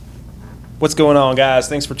What's going on, guys?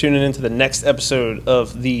 Thanks for tuning in to the next episode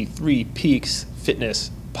of the Three Peaks Fitness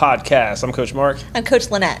Podcast. I'm Coach Mark. I'm Coach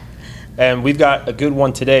Lynette. And we've got a good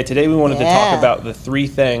one today. Today we wanted to talk about the three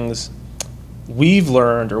things we've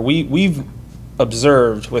learned or we've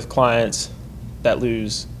observed with clients that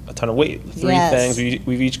lose a ton of weight. The three things.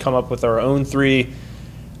 We've each come up with our own three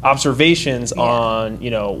observations on,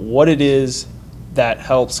 what it is that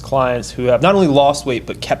helps clients who have not only lost weight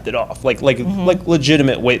but kept it off, like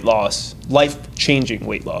legitimate weight loss, life-changing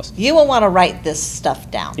weight loss. You will want to write this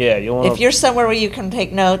stuff down. Yeah, you'll want. If you're somewhere where you can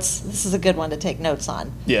take notes, this is a good one to take notes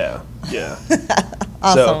on. Yeah.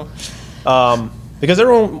 Awesome. So, because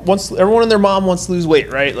everyone and their mom wants to lose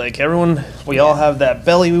weight, right? Like we all have that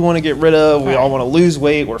belly we want to get rid of. We all want to lose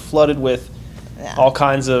weight. We're flooded with all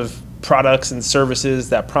kinds of products and services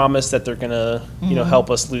that promise that they're going to, help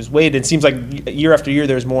us lose weight. It seems like year after year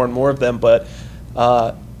there's more and more of them, but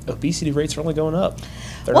obesity rates are only going up.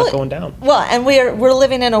 They're not going down. Well, and we're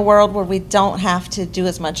living in a world where we don't have to do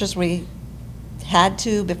as much as we had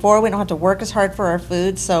to before. We don't have to work as hard for our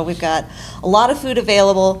food, so we've got a lot of food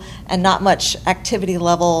available and not much activity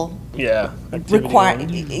level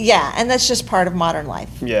required. Yeah, and that's just part of modern life.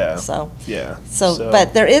 Yeah. So, So,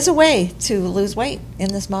 but there is a way to lose weight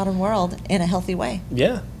in this modern world in a healthy way.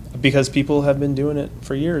 Yeah, because people have been doing it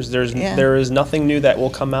for years. There is nothing new that will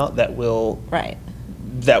come out that will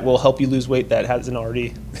help you lose weight that hasn't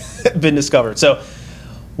already been discovered. So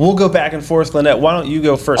we'll go back and forth. Lynette, why don't you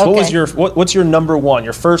go first? Okay. What's your number one,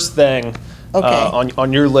 your first thing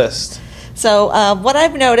on your list? So what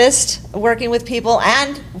I've noticed working with people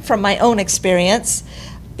and from my own experience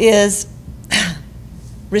is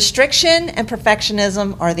restriction and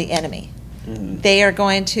perfectionism are the enemy. Mm-hmm. They are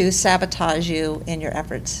going to sabotage you in your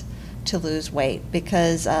efforts to lose weight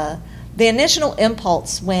because the initial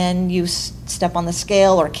impulse when you step on the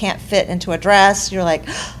scale or can't fit into a dress, you're like,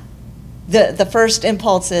 the first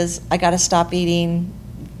impulse is, I got to stop eating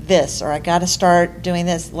this, or I got to start doing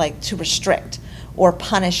this, like to restrict or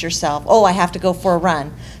punish yourself. Oh, I have to go for a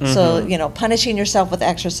run. Mm-hmm. So, punishing yourself with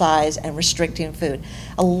exercise and restricting food.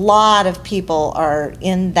 A lot of people are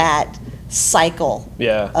in that cycle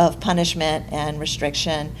of punishment and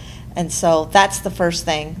restriction. And so that's the first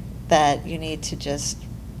thing that you need to just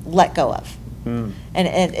let go of. Mm. And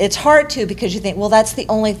it's hard to, because you think, well, that's the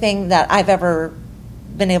only thing that I've ever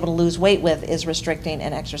been able to lose weight with is restricting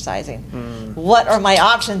and exercising. Mm. What are my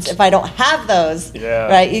options if I don't have those? Yeah.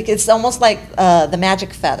 Right? It's almost like the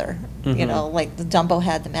magic feather. Mm-hmm. Like the Dumbo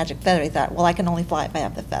had the magic feather. He thought, well, I can only fly if I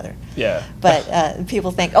have the feather. Yeah. But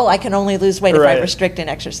people think, I can only lose weight if I restrict and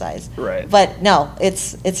exercise. Right. But no,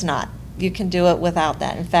 it's not. You can do it without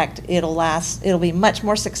that. In fact, it'll be much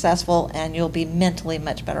more successful, and you'll be mentally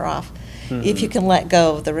much better off if you can let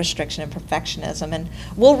go of the restriction and perfectionism. And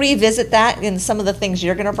we'll revisit that in some of the things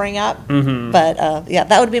you're going to bring up. Mm-hmm. But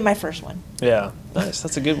that would be my first one. Yeah, nice.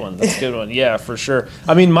 That's a good one. Yeah, for sure.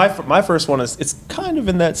 I mean, my first one it's kind of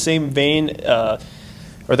in that same vein, or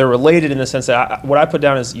they're related in the sense that what I put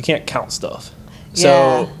down is you can't count stuff.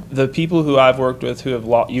 So the people who I've worked with, who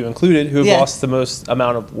have you included, who have lost the most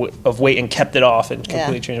amount of weight and kept it off and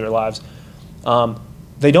completely changed their lives,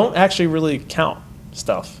 they don't actually really count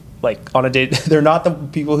stuff. Like on a day, they're not the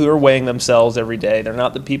people who are weighing themselves every day. They're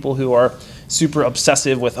not the people who are super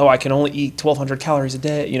obsessive with, I can only eat 1,200 calories a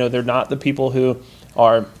day. They're not the people who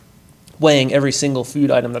are weighing every single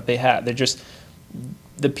food item that they have. They're just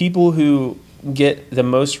the people who get the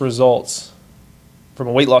most results from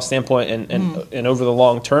a weight loss standpoint and over the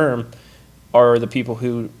long term are the people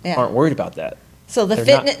who aren't worried about that. So the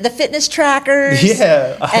fitness trackers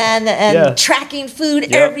and tracking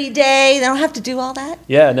food every day, they don't have to do all that?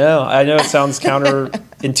 Yeah, no. I know it sounds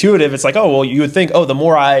counterintuitive. It's like, you would think, the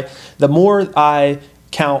more I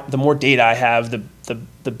count, the more data I have,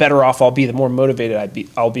 the better off I'll be, the more motivated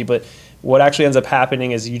I'll be. But what actually ends up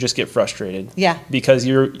happening is you just get frustrated. Yeah. Because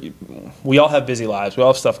we all have busy lives. We all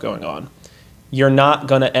have stuff going on. You're not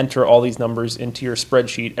going to enter all these numbers into your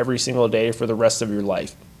spreadsheet every single day for the rest of your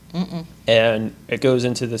life. Mm-mm. And it goes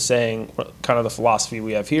into the saying, kind of the philosophy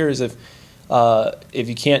we have here is if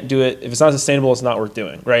you can't do it, if it's not sustainable, it's not worth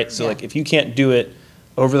doing, right? So if you can't do it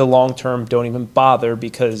over the long term, don't even bother,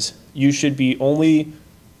 because you should be only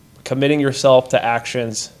committing yourself to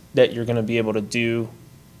actions that you're going to be able to do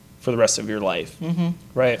for the rest of your life,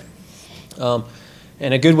 right? And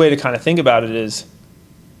a good way to kind of think about it is,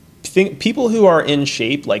 people who are in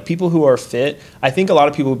shape, like people who are fit, I think a lot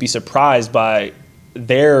of people would be surprised by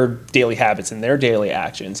their daily habits and their daily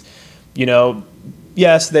actions.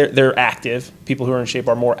 Yes, they're active. People who are in shape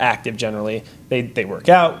are more active generally. They work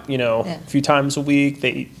out, a few times a week.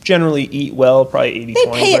 They generally eat well, probably 80-20. They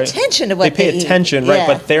pay attention to what they eat. They pay attention, right?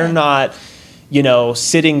 But they're not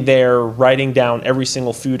sitting there writing down every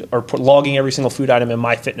single food or logging every single food item in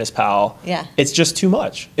MyFitnessPal. Yeah. It's just too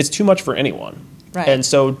much. It's too much for anyone. Right. And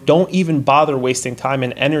so don't even bother wasting time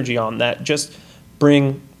and energy on that. Just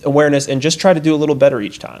bring awareness and just try to do a little better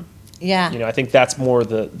each time. Yeah. I think that's more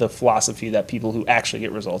the philosophy that people who actually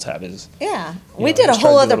get results have is. Yeah. We did a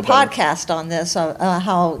whole other podcast on this,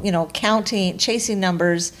 how, chasing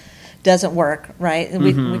numbers doesn't work, right? And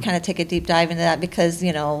we kind of take a deep dive into that because,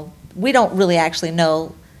 we don't really actually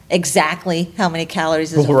know exactly how many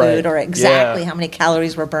calories is a food or exactly how many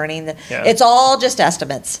calories we're burning. Yeah. It's all just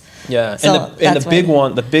estimates. Yeah. So and the big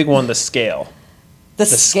one, the scale. The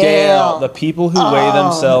scale. The people who weigh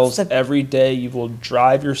themselves every day, you will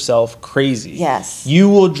drive yourself crazy. Yes. You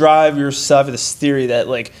will drive yourself, this theory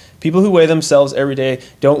that people who weigh themselves every day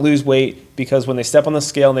don't lose weight because when they step on the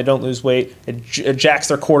scale and they don't lose weight, it jacks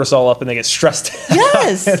their cortisol up and they get stressed.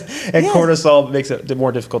 Yes. and cortisol makes it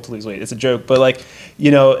more difficult to lose weight. It's a joke, but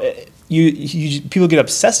people get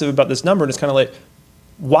obsessive about this number, and it's kind of like,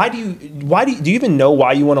 do you even know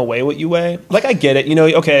why you want to weigh what you weigh? I get it.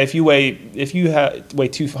 Okay, if you weigh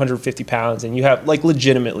 250 pounds and you have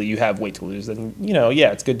legitimately you have weight to lose, then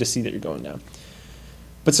it's good to see that you're going down.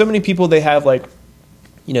 But so many people, they have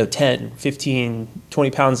 10, 15,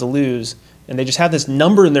 20 pounds to lose, and they just have this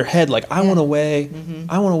number in their head I want to weigh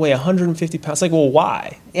 150 pounds. Well,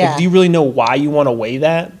 why? Yeah. Do you really know why you want to weigh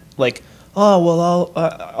that?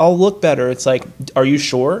 I'll look better. It's are you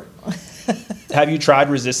sure? Have you tried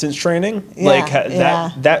resistance training?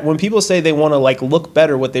 That when people say they want to look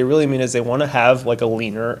better, what they really mean is they want to have a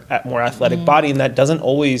leaner, more athletic body, and that doesn't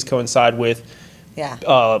always coincide with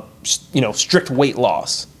strict weight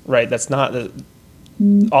loss, right? That's not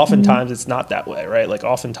oftentimes it's not that way, right?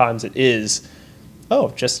 Oftentimes it is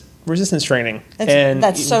just resistance training.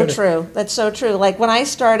 That's so true. That's so true. When I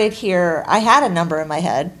started here, I had a number in my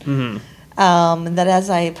head. That as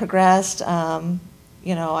I progressed,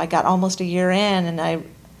 I got almost a year in, and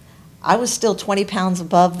I was still 20 pounds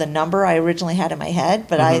above the number I originally had in my head,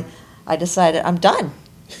 but I decided I'm done.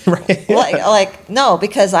 Right. No,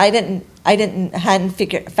 because hadn't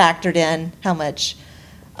factored in how much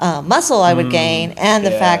muscle I would gain, and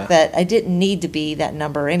the fact that I didn't need to be that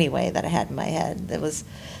number anyway that I had in my head. I was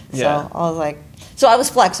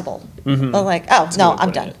flexible. I was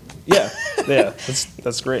I'm done. Yeah,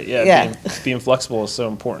 that's great. Yeah. Being flexible is so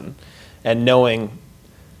important, and knowing.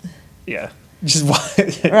 Yeah, just why?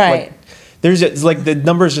 Right. There's the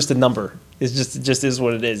number is just a number. It's just is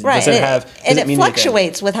what it is. Right. It doesn't it mean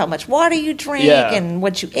fluctuates with how much water you drink and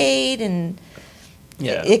what you ate, and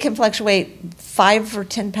it can fluctuate 5 or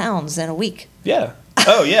 10 pounds in a week. Yeah.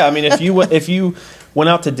 Oh yeah. I mean, if you went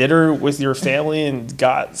out to dinner with your family and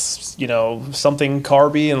got something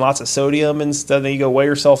carby and lots of sodium and stuff, then you go weigh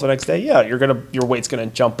yourself the next day. Yeah, your weight's gonna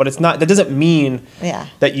jump, but it's not. That doesn't mean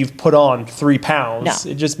that you've put on 3 pounds.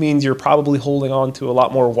 No. It just means you're probably holding on to a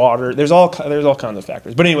lot more water. There's all kinds of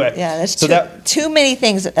factors. But anyway, there's too many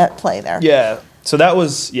things at play there. Yeah. So that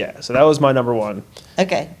was my number one.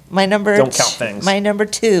 Okay, my number. Don't count things. My number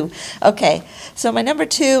 2. Okay, so my number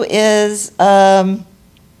 2 is.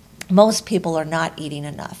 Most people are not eating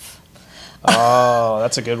enough. Oh,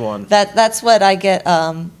 that's a good one. That's what I get.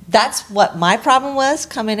 That's what my problem was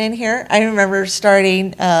coming in here. I remember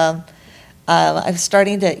starting. I was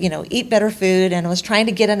starting to eat better food, and I was trying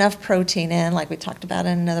to get enough protein in, like we talked about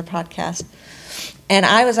in another podcast. And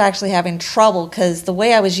I was actually having trouble because the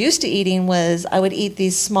way I was used to eating was I would eat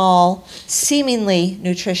these small, seemingly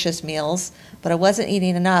nutritious meals, but I wasn't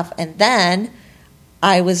eating enough, and then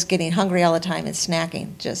I was getting hungry all the time and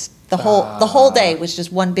snacking. Just the whole day was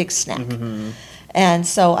just one big snack. Mm-hmm. And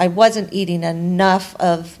so I wasn't eating enough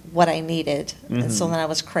of what I needed. Mm-hmm. And so then I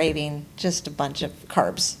was craving just a bunch of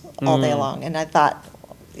carbs all day long. And I thought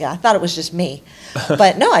it was just me.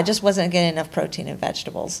 But no, I just wasn't getting enough protein and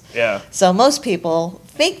vegetables. Yeah. So most people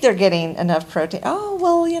think they're getting enough protein. Oh,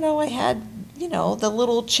 well, I had, the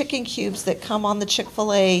little chicken cubes that come on the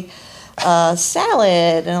Chick-fil-A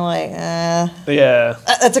salad, and I'm like,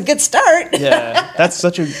 that's a good start. Yeah, that's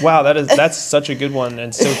such a good one,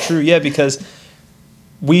 and so true. Yeah, because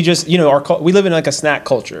we just we live in a snack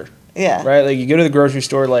culture. Yeah. Right. You go to the grocery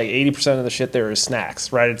store, 80% of the shit there is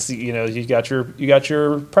snacks. Right. It's you got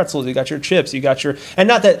your pretzels, you got your chips, you got your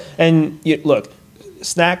look,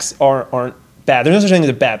 snacks aren't bad. There's no such thing as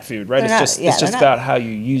a bad food. Right. It's just about how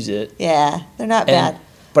you use it. Yeah, they're not bad.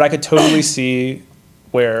 But I could totally see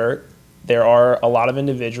where there are a lot of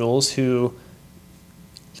individuals who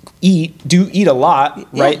do eat a lot,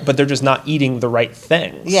 right? But they're just not eating the right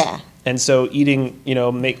things. Yeah. And so eating,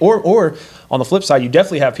 or on the flip side, you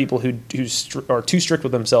definitely have people who are too strict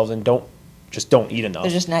with themselves and don't just don't eat enough.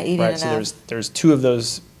 They're just not eating right? enough. So there's two of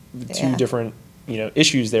those, two Yeah. different,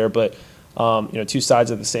 issues there, but, two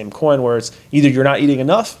sides of the same coin where it's either you're not eating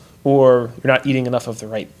enough or you're not eating enough of the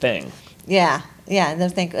right thing. Yeah, yeah,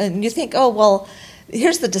 and you think, oh, well,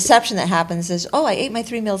 here's the deception that happens is, oh, I ate my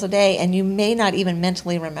 3 meals a day, and you may not even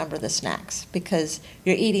mentally remember the snacks because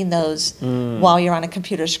you're eating those while you're on a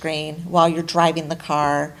computer screen, while you're driving the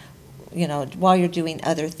car, while you're doing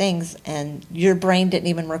other things, and your brain didn't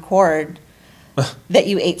even record that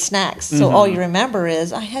you ate snacks. So all you remember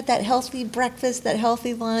is, I had that healthy breakfast, that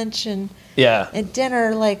healthy lunch, and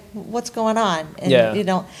dinner, like, what's going on? And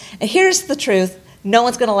and here's the truth. No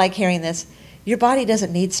one's going to like hearing this. Your body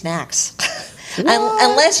doesn't need snacks.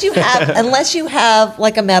 unless you have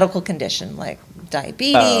like a medical condition like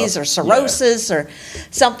diabetes or cirrhosis or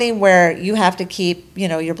something where you have to keep,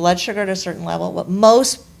 your blood sugar at a certain level. But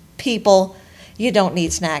most people, you don't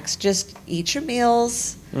need snacks. Just eat your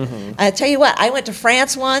meals. I tell you what, I went to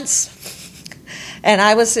France once and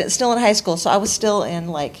I was still in high school, so I was still in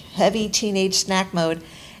like heavy teenage snack mode,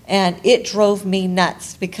 and it drove me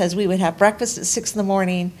nuts because we would have breakfast at 6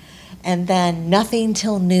 a.m. and then nothing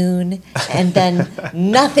till noon, and then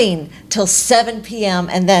nothing till 7 p.m.,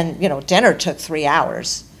 and then, dinner took 3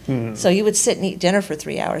 hours. So you would sit and eat dinner for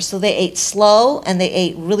 3 hours. So they ate slow, and they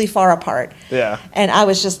ate really far apart. Yeah. And I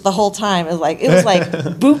was just, the whole time, it was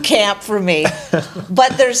like boot camp for me.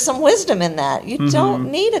 But there's some wisdom in that. You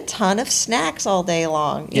don't need a ton of snacks all day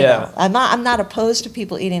long. You know. I'm not opposed to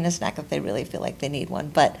people eating a snack if they really feel like they need one,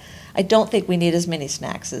 but I don't think we need as many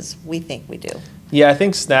snacks as we think we do. Yeah, I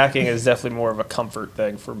think snacking is definitely more of a comfort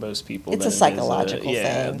thing for most people. It's a psychological thing.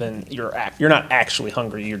 Yeah, then you're not actually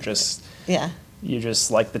hungry. You're just you just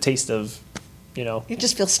like the taste of, you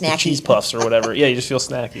just feel snacky. Cheese puffs or whatever. Yeah, you just feel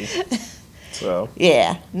snacky. So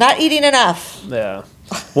yeah, not eating enough. Yeah.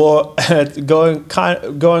 Well,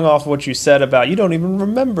 going off what you said about you don't even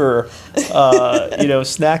remember,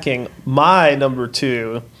 snacking. My number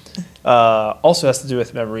 2 also has to do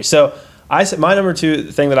with memory. So I said my number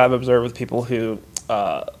 2 thing that I've observed with people who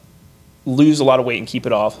lose a lot of weight and keep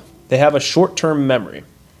it off, they have a short-term memory.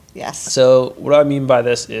 Yes. So what I mean by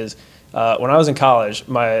this is when I was in college,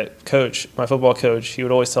 my football coach, he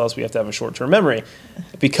would always tell us we have to have a short-term memory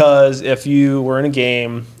because if you were in a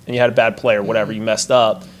game and you had a bad play or whatever, you messed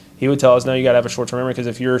up, he would tell us, no, you got to have a short-term memory because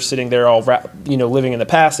if you're sitting there all living in the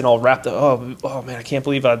past and all wrapped up, oh man, I can't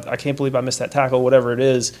believe I missed that tackle, whatever it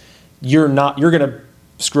is, you're going to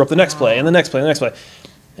screw up the next play and the next play and the next play.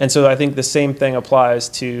 And so I think the same thing applies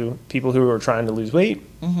to people who are trying to lose weight.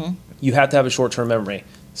 You have to have a short-term memory.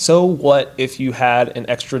 So what if you had an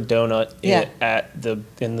extra donut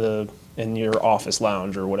in your office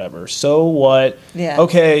lounge or whatever? So what? Yeah.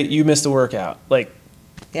 Okay, you missed the workout.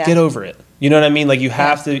 Get over it. You know what I mean? Like you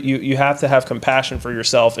have to you have to have compassion for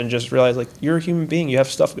yourself and just realize like you're a human being. You have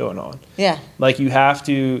stuff going on. Yeah. Like you have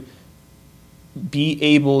to be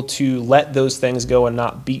able to let those things go and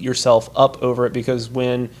not beat yourself up over it, because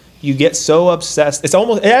when you get so obsessed, it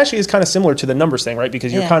actually is kind of similar to the numbers thing, right?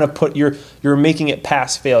 Because you're kind of you're making it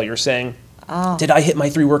pass fail. You're saying, did I hit my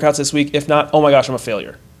 3 workouts this week? If not, oh my gosh, I'm a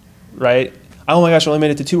failure, right? Oh my gosh, I only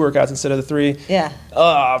made it to 2 workouts instead of the 3. Yeah.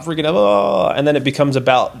 And then it becomes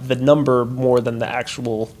about the number more than the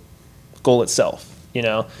actual goal itself,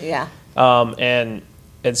 Yeah. And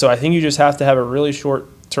so I think you just have to have a really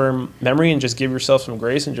short-term memory and just give yourself some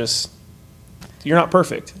grace and just, you're not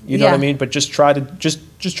perfect, you know what I mean? But just try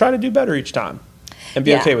to do better each time and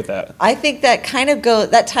be okay with that. I think that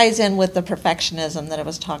that ties in with the perfectionism that I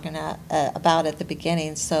was talking about at the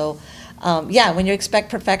beginning. So, when you expect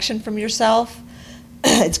perfection from yourself,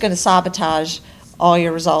 it's going to sabotage all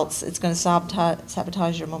your results. It's going to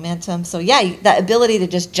sabotage your momentum. So, that ability to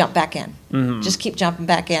just jump back in, just keep jumping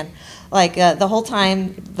back in. Like the whole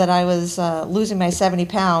time that I was losing my 70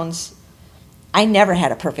 pounds, I never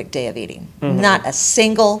had a perfect day of eating. Not a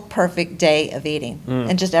single perfect day of eating.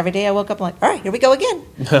 And just every day I woke up, I'm like, all right, here we go again.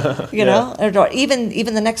 You know, or even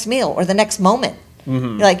the next meal or the next moment.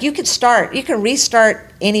 Like you can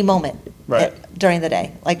restart any moment during the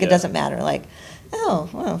day. Like it doesn't matter. Like, oh,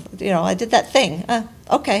 well, I did that thing.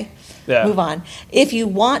 Okay. Yeah. Move on. If you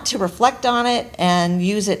want to reflect on it and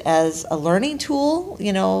use it as a learning tool,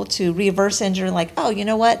 to reverse engineer, like, oh, you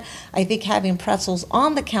know what? I think having pretzels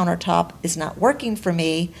on the countertop is not working for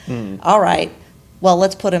me. All right, well,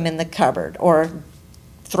 let's put them in the cupboard or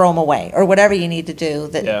throw them away or whatever you need to do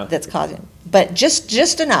that's causing. But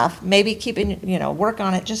just enough, maybe work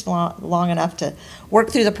on it just long enough to work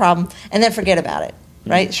through the problem and then forget about it.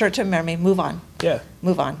 Right? Short-term memory, move on. Yeah.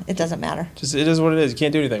 Move on. It doesn't matter. Just it is what it is. You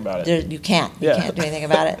can't do anything about it. You can't. You can't do anything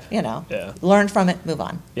about it. Yeah. Learn from it, move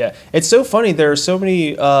on. Yeah. It's so funny. There are so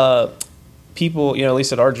many people, at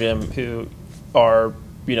least at our gym, who are,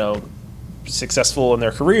 successful in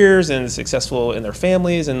their careers and successful in their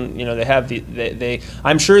families, and they have they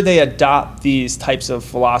I'm sure they adopt these types of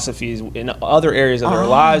philosophies in other areas of their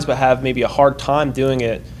lives, but have maybe a hard time doing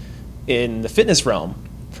it in the fitness realm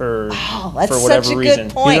for whatever such a reason.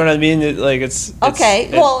 good point. You know what I mean? Like it's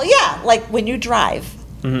well, yeah, like when you drive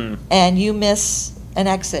and you miss an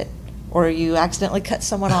exit or you accidentally cut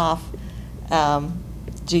someone off,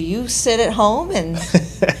 do you sit at home and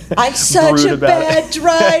I'm such a bad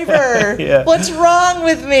driver? Yeah. What's wrong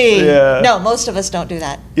with me? Yeah. No, most of us don't do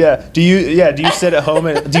that. Yeah. Do you sit at home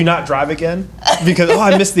and do you not drive again? Because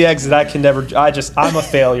I missed the exit. I'm a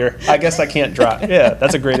failure. I guess I can't drive. Yeah,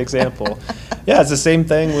 that's a great example. Yeah, it's the same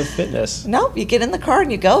thing with fitness. No, you get in the car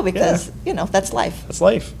and you go because that's life. That's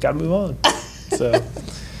life. Got to move on. So.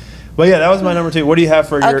 Well, yeah, that was my number 2. What do you have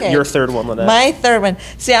for your third one, Lynette? My third one.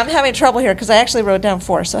 See, I'm having trouble here because I actually wrote down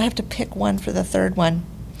 4, so I have to pick one for the third one.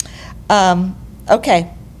 Okay.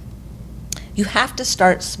 You have to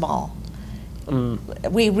start small.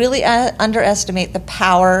 We really underestimate the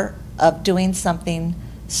power of doing something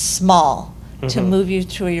small to move you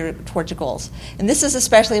towards your goals. And this is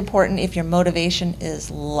especially important if your motivation is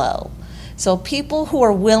low. So people who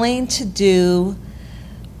are willing to do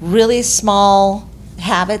really small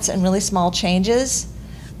habits and really small changes,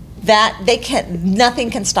 that nothing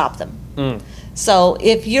can stop them. So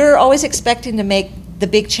if you're always expecting to make the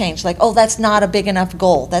big change, like, oh, that's not a big enough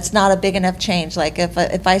goal, that's not a big enough change, like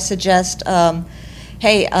if I suggest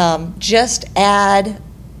just add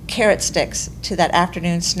carrot sticks to that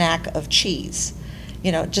afternoon snack of cheese,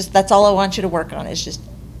 just that's all I want you to work on is just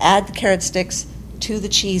add the carrot sticks to the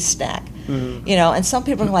cheese snack. And some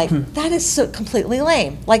people are like, that is so completely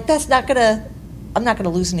lame, like I'm not going to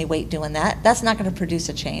lose any weight doing that. That's not going to produce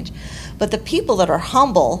a change. But the people that are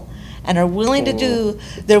humble and are willing to do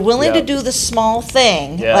the small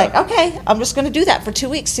thing, like, okay, I'm just going to do that for 2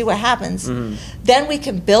 weeks, see what happens. Then we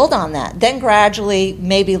can build on that. Then gradually,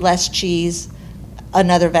 maybe less cheese,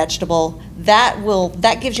 another vegetable.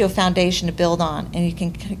 That gives you a foundation to build on, and you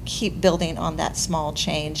can keep building on that small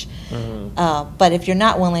change. But if you're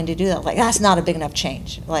not willing to do that, like, that's not a big enough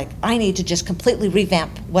change. Like, I need to just completely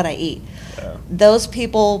revamp what I eat. Those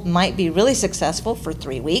people might be really successful for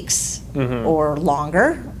 3 weeks or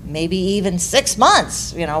longer, maybe even 6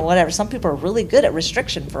 months, whatever. Some people are really good at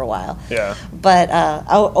restriction for a while. Yeah. But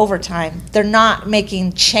over time, they're not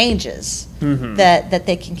making changes that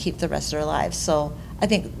they can keep the rest of their lives. So I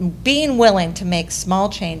think being willing to make small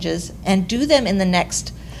changes and do them in the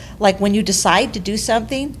next, like when you decide to do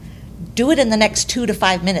something, do it in the next 2 to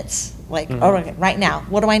 5 minutes. Like, all right now,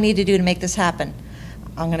 what do I need to do to make this happen?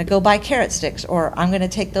 I'm going to go buy carrot sticks, or I'm going to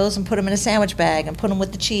take those and put them in a sandwich bag and put them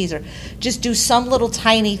with the cheese, or just do some little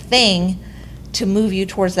tiny thing to move you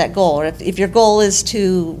towards that goal. Or if your goal is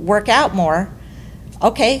to work out more,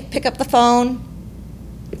 okay, pick up the phone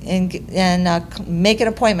and make an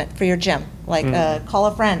appointment for your gym. Like call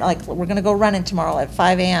a friend, like we're going to go running tomorrow at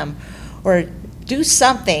 5 a.m. Or do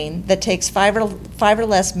something that takes 5 or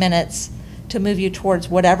less minutes to move you towards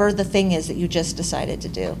whatever the thing is that you just decided to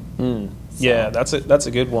do. So. Yeah, that's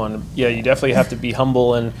a good one. Yeah, you definitely have to be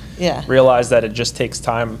humble and realize that it just takes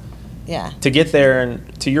time to get there.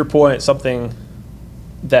 And to your point, something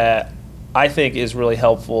that I think is really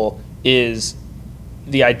helpful is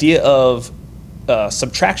the idea of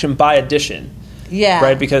subtraction by addition. Yeah.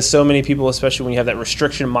 Right, because so many people, especially when you have that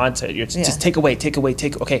restriction mindset, you're just take away.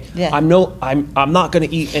 Okay, yeah. I'm not going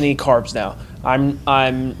to eat any carbs now. I'm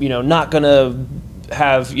not going to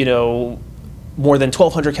have more than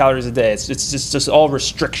 1,200 calories a day. It's just all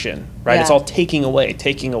restriction, right? Yeah. It's all taking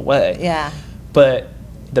away. Yeah. But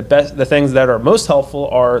the things that are most helpful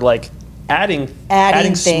are like adding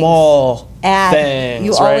things. small things.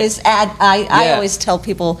 You right? always add. I always tell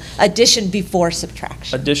people addition before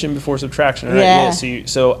subtraction. Addition before subtraction. Right? Yeah.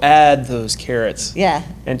 So add those carrots. Yeah.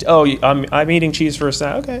 And I'm eating cheese for a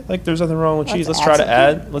snack. Okay, like there's nothing wrong with cheese. Let's try to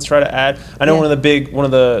add. I know one of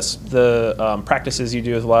the practices you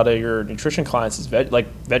do with a lot of your nutrition clients is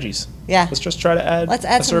veggies. Yeah. Let's just try to add. Let's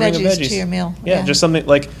add some veggies to your meal. Yeah, just something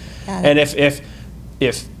like. And if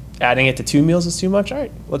adding it to 2 meals is too much, all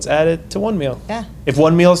right, let's add it to 1 meal. Yeah. If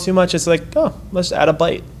 1 meal is too much, it's like, let's add a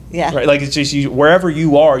bite. Yeah. Right. Like it's just wherever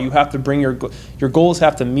you are, you have to bring your goals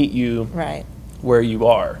have to meet you. Right. Where you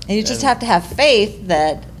are. And you just have to have faith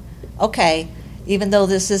that, okay, even though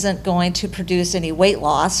this isn't going to produce any weight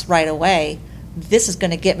loss right away, this is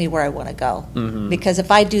going to get me where I want to go. Mm-hmm. Because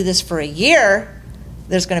if I do this for a year,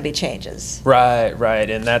 there's going to be changes. Right.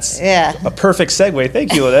 And that's a perfect segue,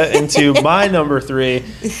 thank you, Lynette, into my number 3,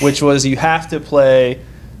 which was you have to play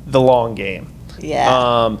the long game.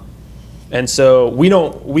 Yeah. And so we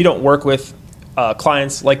don't work with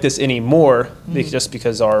clients like this anymore, just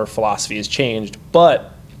because our philosophy has changed.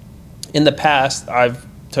 But in the past, I've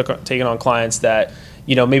taken on clients that,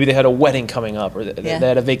 maybe they had a wedding coming up, or they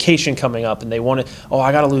had a vacation coming up, and they wanted,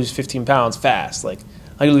 I got to lose 15 pounds fast. Like,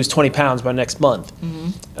 I got to lose 20 pounds by next month.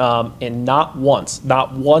 And not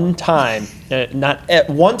one time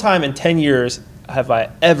in 10 years have I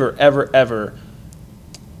ever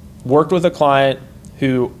worked with a client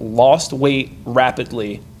who lost weight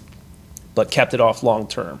rapidly but kept it off long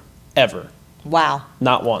term. Ever. Wow.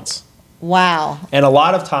 Not once. Wow. And a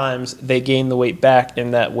lot of times they gain the weight back,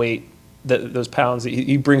 and that weight, those pounds,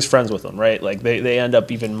 he brings friends with him, right? Like they end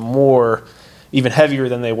up even heavier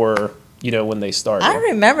than they were, when they started. I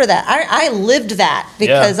remember that. I lived that,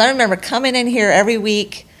 because I remember coming in here every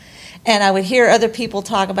week, and I would hear other people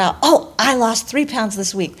talk about, I lost 3 pounds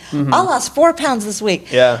this week. I lost 4 pounds this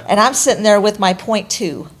week. Yeah. And I'm sitting there with my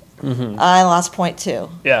 0.2. I lost 0.2.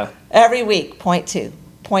 Yeah. Every week, 0.2,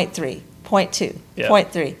 0.3, 0.2, Yeah.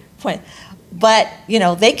 0.3, But,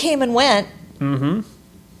 they came and went,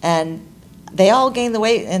 and they all gained the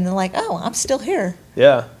weight, and they're like, I'm still here.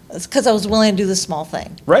 Yeah. It's because I was willing to do the small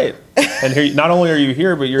thing. Right. And here, not only are you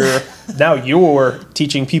here, but you're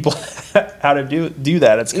teaching people how to do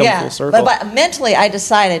that. It's come full circle. But mentally, I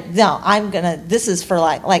decided, no, this is for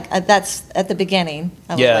life. Like, that's at the beginning.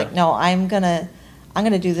 I was like, no, I'm gonna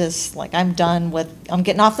do this. Like, I'm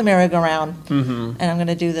getting off the merry-go-round, and I'm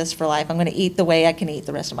gonna do this for life. I'm gonna eat the way I can eat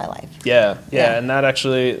the rest of my life. Yeah. And that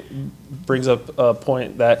actually brings up a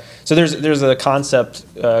point so there's a concept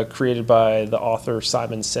created by the author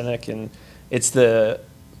Simon Sinek, and it's the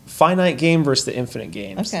finite game versus the infinite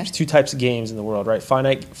games. Okay. There's two types of games in the world, right?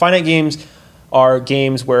 Finite games are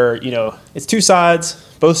games where, it's two sides,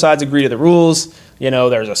 both sides agree to the rules,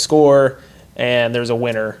 there's a score, and there's a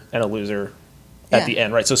winner and a loser at the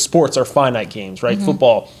end, right? So sports are finite games, right?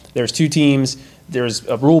 Football, there's two teams, there's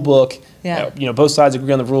a rule book, both sides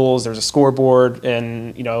agree on the rules, there's a scoreboard,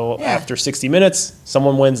 and, after 60 minutes,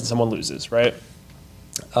 someone wins and someone loses, right?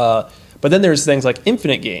 But then there's things like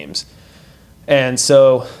infinite games. And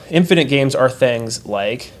so infinite games are things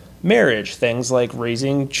like marriage, things like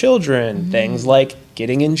raising children, things like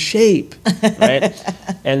getting in shape, right?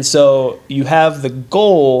 And so you have the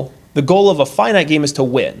goal of a finite game is to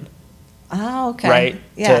win. Oh, okay. Right?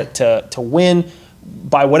 Yeah. To win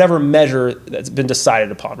by whatever measure that's been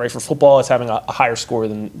decided upon, right? For football, it's having a higher score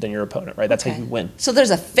than your opponent, right? That's how you win. So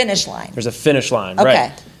there's a finish line. There's a finish line, Okay.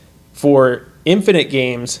 right? For infinite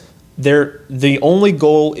games, the only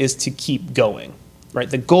goal is to keep going, right?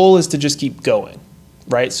 The goal is to just keep going,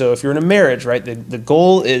 right? So if you're in a marriage, right, the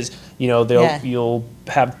goal is, you'll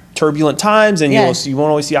have turbulent times, and you won't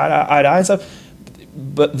always see eye to eye and stuff.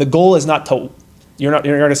 But the goal is not to. You're not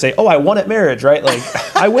going to say, I won at marriage, right? Like,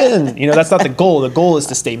 I win. That's not the goal. The goal is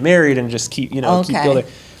to stay married and just keep keep building.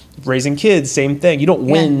 Raising kids, same thing. You don't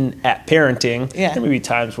win at parenting. Yeah. There may be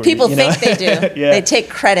times where people think they do. Yeah. They take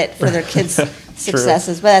credit for their kids'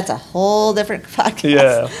 successes, but that's a whole different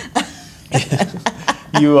podcast.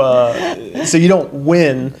 Yeah. So you don't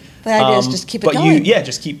win. The idea is just keep it going.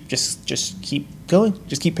 Just keep going.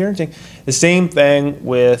 Just keep parenting. The same thing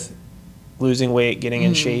with losing weight, getting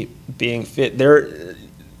in shape, being fit.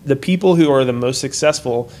 The people who are the most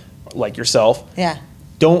successful, like yourself,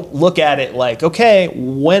 don't look at it like, okay,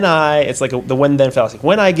 it's like the when-then fallacy.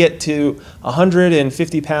 When I get to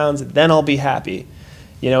 150 pounds, then I'll be happy.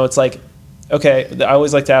 It's like, okay, I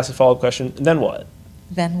always like to ask a follow-up question, then what?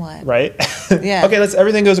 Then what? Right? Yeah. Okay,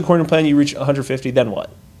 everything goes according to plan, you reach 150, then what?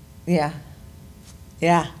 Yeah.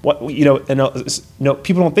 Yeah. What, no,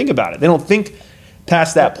 people don't think about it. They don't think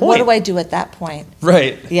past that point. What do I do at that point?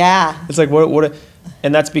 Right. Yeah. It's like,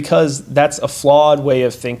 and that's because that's a flawed way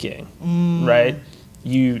of thinking, right?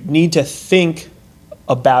 You need to think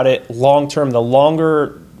about it long term. The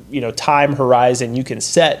longer, time horizon you can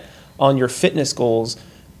set on your fitness goals,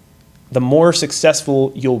 the more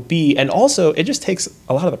successful you'll be. And also, it just takes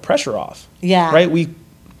a lot of the pressure off. Yeah. Right?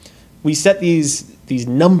 We set these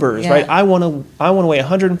numbers, right? I want to weigh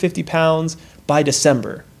 150 pounds by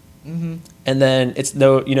December. And then it's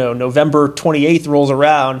November 28th rolls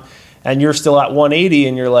around, and you're still at 180,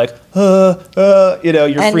 and you're like, you're and freaking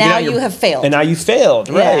out. And now you have failed. And now you failed,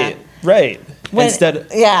 right? Right.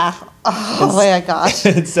 Oh my gosh.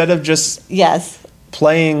 Instead of just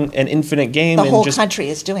playing an infinite game, the whole country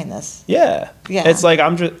is doing this. Yeah. It's like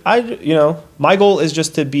my goal is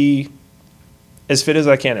just to be as fit as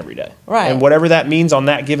I can every day. Right. And whatever that means on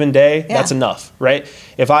that given day, that's enough, right?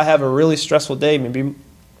 If I have a really stressful day, maybe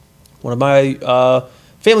one of my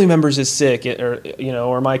family members is sick,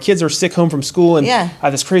 or my kids are sick home from school, and I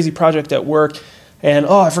have this crazy project at work, and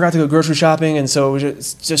I forgot to go grocery shopping, and so it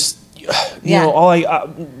was just you Yeah. know,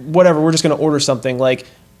 whatever, we're just going to order something. Like,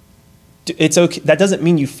 it's okay. That doesn't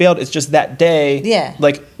mean you failed. It's just that day. Yeah.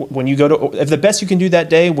 Like when you go to, if the best you can do that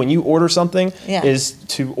day when you order something Yeah. is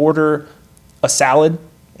to order a salad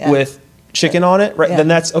Yeah. with chicken on it, right? Yeah. Then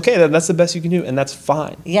that's okay. Then that's the best you can do, and that's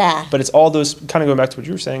fine. Yeah. But it's all those, kind of going back to what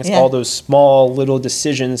you were saying, it's Yeah. all those small little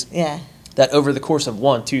decisions Yeah. that over the course of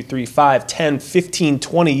 1, 2, 3, 5, 10, 15,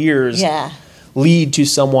 20 years Yeah. lead to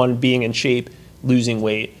someone being in shape, losing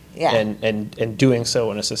weight, Yeah. and doing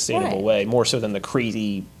so in a sustainable Right. way, more so than the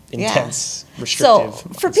crazy, Yeah. intense, So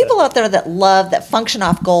restrictive. for mindset. people out there that function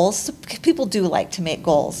off goals, people do like to make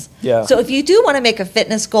goals. Yeah. So if you do want to make a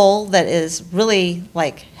fitness goal that is really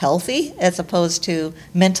like healthy as opposed to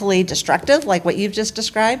mentally destructive, like what you've just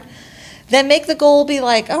described, then make the goal be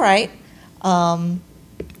like, all right,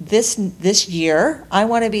 this year I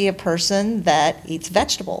want to be a person that eats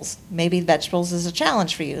vegetables. Maybe vegetables is a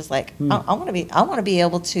challenge for you. It's like I want to be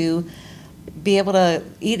able to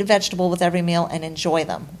eat a vegetable with every meal and enjoy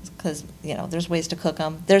them, because there's ways to cook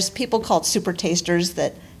them. There's people called super tasters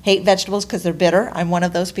that hate vegetables because they're bitter. I'm one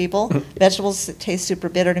of those people. Vegetables taste super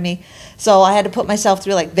bitter to me, so I had to put myself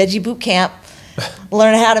through like veggie boot camp,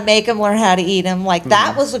 learn how to make them, learn how to eat them. Like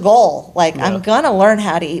that was the goal. Like Yeah. I'm gonna learn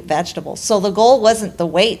how to eat vegetables. So the goal wasn't the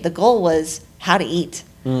weight. The goal was how to eat.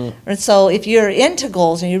 And so if you're into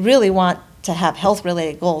goals and you really want to have health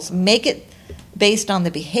related goals, make it based on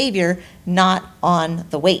the behavior, not on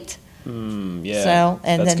the weight. Yeah, So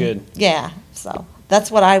and that's then good. yeah, so that's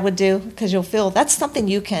what I would do, because you'll feel that's something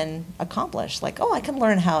you can accomplish. Like, I can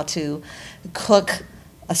learn how to cook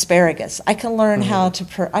asparagus. I can learn how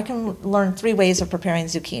to I can learn 3 ways of preparing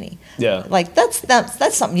zucchini. Yeah. Like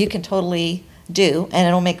that's something you can totally do, and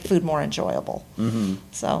it'll make food more enjoyable.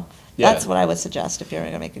 So Yeah. that's what I would suggest if you're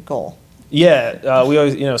going to make a goal. Yeah, we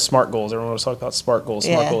always, SMART goals. Everyone always talk about SMART goals.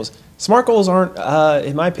 SMART Yeah. goals. SMART goals aren't,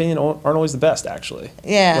 in my opinion, aren't always the best. Actually,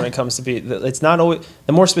 Yeah. When it comes to it's not always,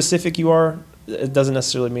 the more specific you are, it doesn't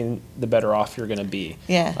necessarily mean the better off you're going to be.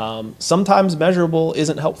 Yeah. Sometimes measurable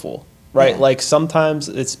isn't helpful, right? Yeah. Like sometimes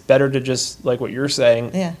it's better to just, like what you're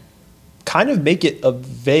saying, Yeah. kind of make it a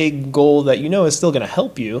vague goal that is still going to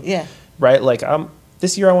help you. Yeah. Right. Like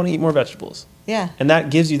this year I want to eat more vegetables. Yeah. And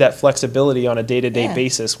that gives you that flexibility on a day-to-day Yeah.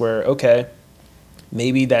 basis where, okay,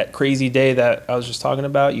 maybe that crazy day that I was just talking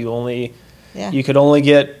about, you could only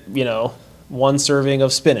get, 1 serving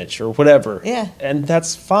of spinach or whatever. Yeah. And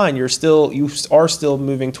that's fine. You are still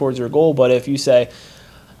moving towards your goal. But if you say,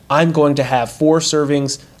 I'm going to have 4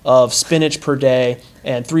 servings of spinach per day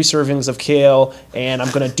and 3 servings of kale, and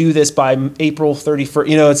I'm going to do this by April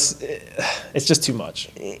 31st, it's just too much.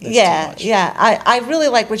 It's too much. Yeah. I really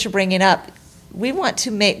like what you're bringing up. We want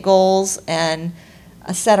to make goals and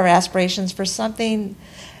set our aspirations for something.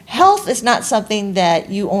 Health is not something that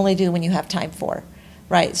you only do when you have time for,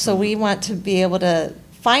 right? So we want to be able to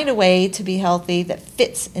find a way to be healthy that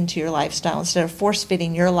fits into your lifestyle instead of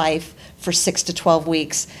force-fitting your life for 6 to 12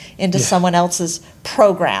 weeks into someone else's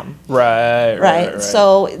program. Right.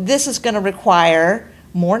 So this is going to require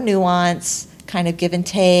more nuance, kind of give and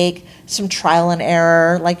take, some trial and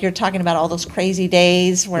error. Like you're talking about all those crazy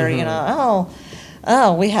days where,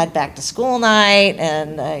 we had back to school night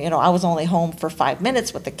and, I was only home for 5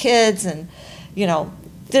 minutes with the kids. And,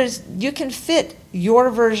 you can fit your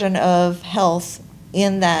version of health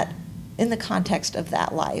in the context of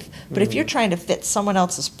that life. But if you're trying to fit someone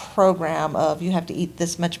else's program of you have to eat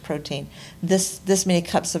this much protein, this many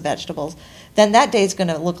cups of vegetables, then that day is going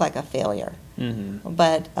to look like a failure.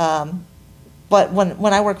 But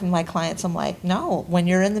when I work with my clients, I'm like, no, when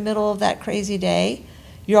you're in the middle of that crazy day,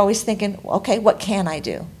 you're always thinking, okay, what can I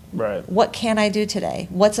do? Right. What can I do today?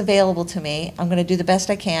 What's available to me? I'm going to do the best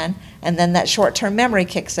I can. And then that short-term memory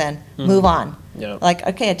kicks in. Move on. Yeah. Like,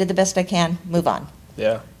 okay, I did the best I can. Move on.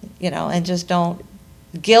 Yeah. And just don't.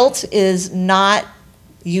 Guilt is not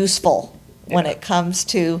useful when it comes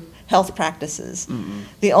to health practices.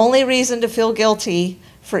 The only reason to feel guilty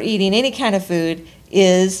for eating any kind of food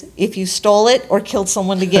is if you stole it or killed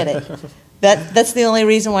someone to get it. That's the only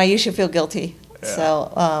reason why you should feel guilty. Yeah.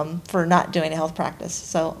 So for not doing a health practice.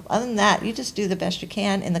 So other than that, you just do the best you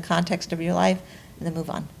can in the context of your life, and then move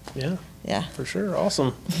on. Yeah. Yeah. For sure.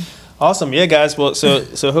 Awesome. Yeah, guys. Well,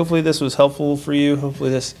 so hopefully this was helpful for you. Hopefully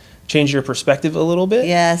this changed your perspective a little bit.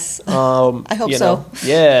 Yes. I hope you so. know,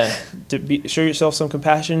 yeah. Show yourself some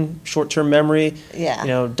compassion, short-term memory.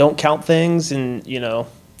 Yeah. Don't count things, and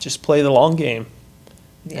just play the long game.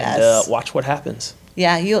 Yes. And watch what happens.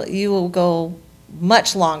 Yeah, you will go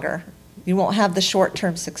much longer. You won't have the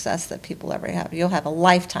short-term success that people ever have. You'll have a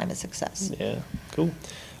lifetime of success. Yeah. Cool. All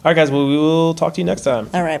right, guys. Well, we will talk to you next time.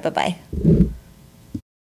 All right, bye-bye.